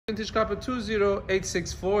Vintage carpet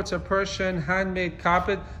 20864. It's a Persian handmade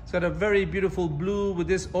carpet. It's got a very beautiful blue with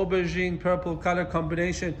this aubergine purple color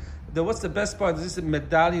combination. What's the best part is this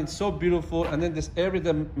medallion, so beautiful, and then this area of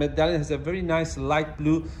the medallion has a very nice light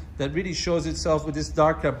blue that really shows itself with this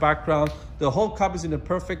darker background. The whole carpet is in a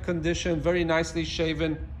perfect condition, very nicely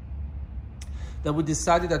shaven. Then we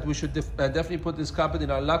decided that we should definitely put this carpet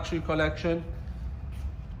in our luxury collection.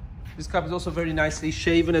 This carpet is also very nicely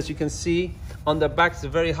shaven, as you can see. On the back, it's a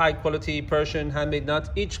very high quality Persian handmade nut.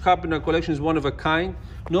 Each carpet in our collection is one of a kind.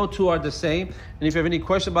 No two are the same. And if you have any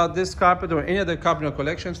questions about this carpet or any other carpet in our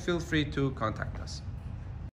collections, feel free to contact us.